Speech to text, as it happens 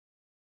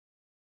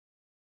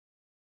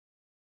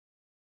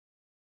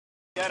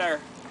Got our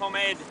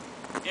homemade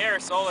air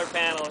solar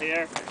panel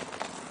here,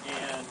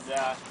 and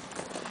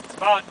it's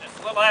about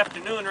a little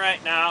afternoon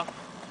right now,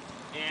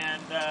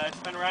 and it's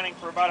been running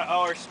for about an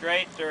hour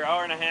straight, or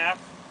hour and a half,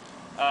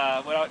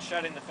 without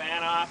shutting the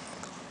fan off.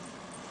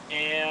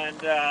 And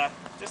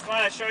just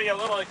want to show you a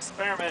little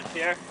experiment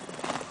here.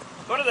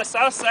 Go to the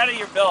south side of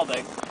your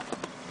building,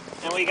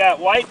 and we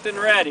got white and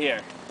red here,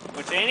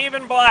 which ain't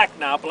even black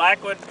now.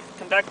 Black would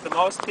conduct the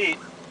most heat,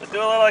 but do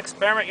a little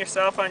experiment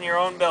yourself on your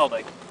own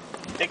building.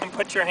 You can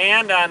put your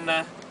hand on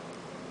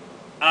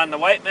the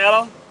white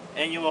metal,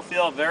 and you will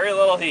feel very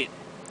little heat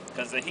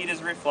because the heat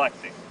is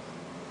reflecting.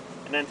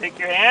 And then take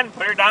your hand,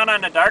 put her down on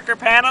the darker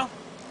panel.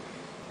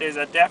 There's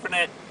a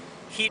definite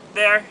heat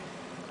there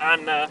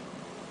on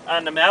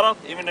the metal,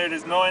 even though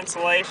there's no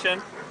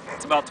insulation.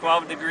 It's about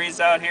 12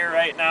 degrees out here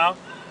right now.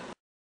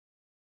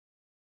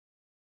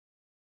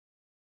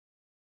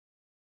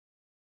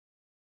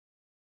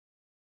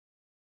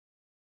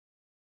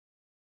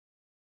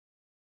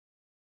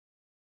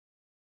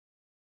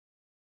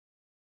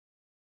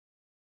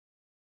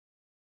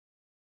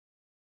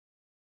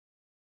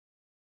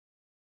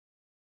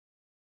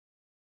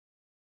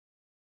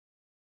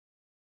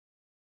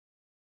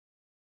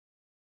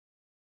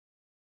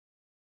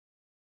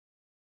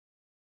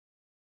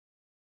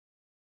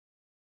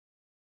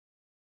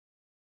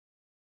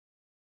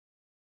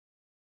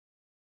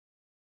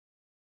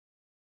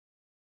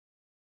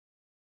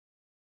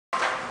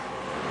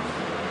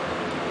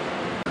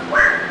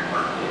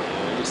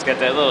 Just got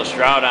that little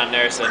shroud on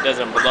there so it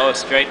doesn't blow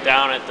straight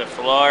down at the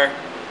floor.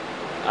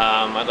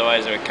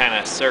 Otherwise it would kind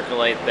of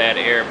circulate that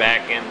air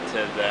back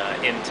into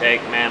the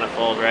intake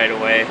manifold right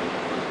away.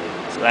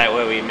 So that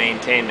way we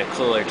maintain the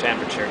cooler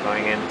temperature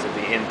going into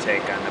the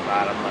intake on the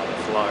bottom of the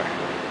floor.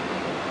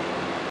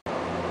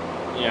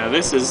 Yeah,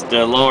 this is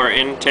the lower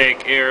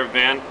intake air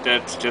vent.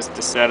 That's just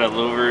a set of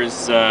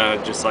louvers,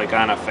 just like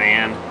on a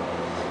fan.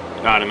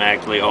 It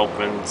automatically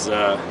opens.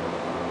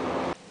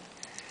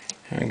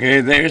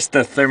 Okay, there's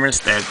the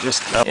thermostat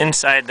just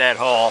inside that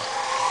hole.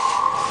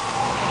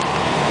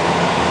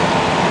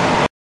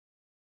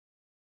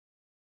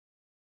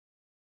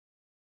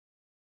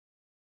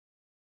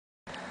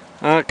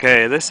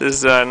 Okay, this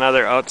is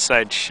another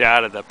outside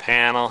shot of the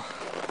panel.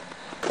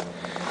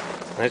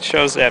 It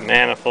shows that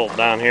manifold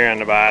down here on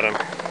the bottom.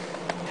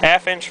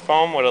 1/2-inch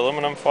foam with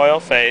aluminum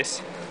foil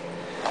face,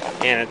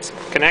 and it's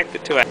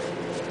connected to a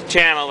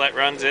channel that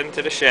runs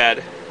into the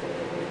shed.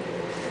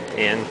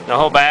 And the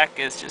whole back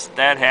is just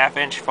that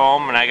 1/2-inch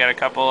foam, and I got a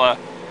couple of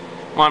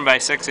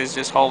 1x6s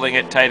just holding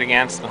it tight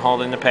against and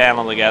holding the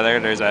panel together.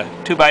 There's a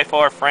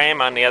 2x4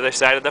 frame on the other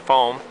side of the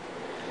foam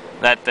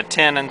that the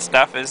tin and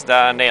stuff is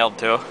nailed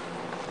to.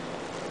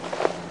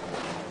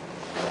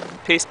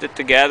 Pieced it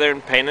together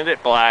and painted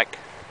it black.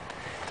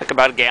 Took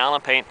about a gallon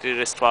of paint to do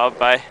this 12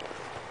 by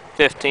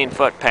 15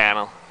 foot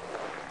panel.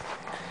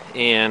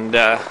 And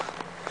then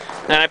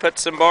I put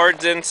some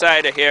boards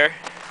inside of here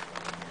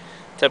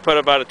to put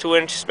about a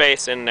 2-inch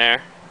space in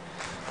there,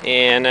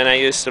 and then I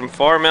used some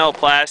 4mm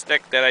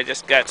plastic that I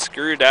just got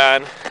screwed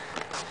on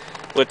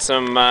with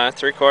some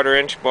 3/4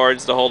 inch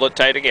boards to hold it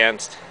tight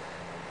against.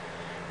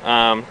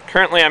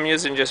 Currently I'm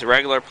using just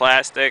regular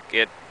plastic.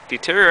 It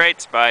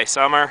deteriorates by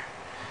summer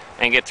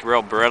and gets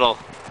real brittle,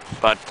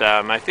 but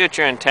my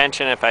future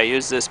intention if I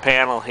use this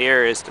panel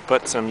here is to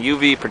put some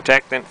UV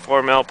protectant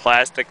 4mm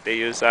plastic they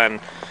use on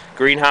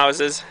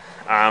greenhouses.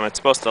 It's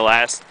supposed to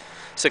last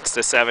 6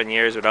 to 7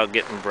 years without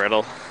getting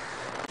brittle.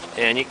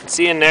 And you can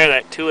see in there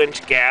that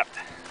 2-inch gap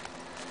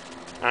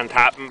on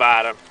top and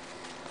bottom,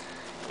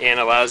 and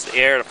allows the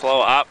air to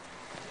flow up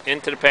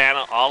into the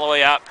panel all the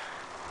way up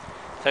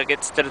till it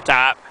gets to the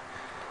top.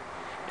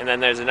 And then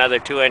there's another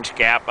 2-inch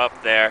gap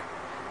up there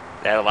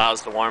that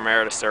allows the warm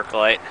air to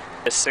circulate.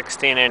 This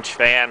 16-inch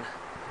fan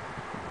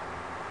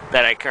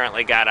that I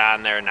currently got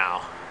on there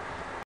now.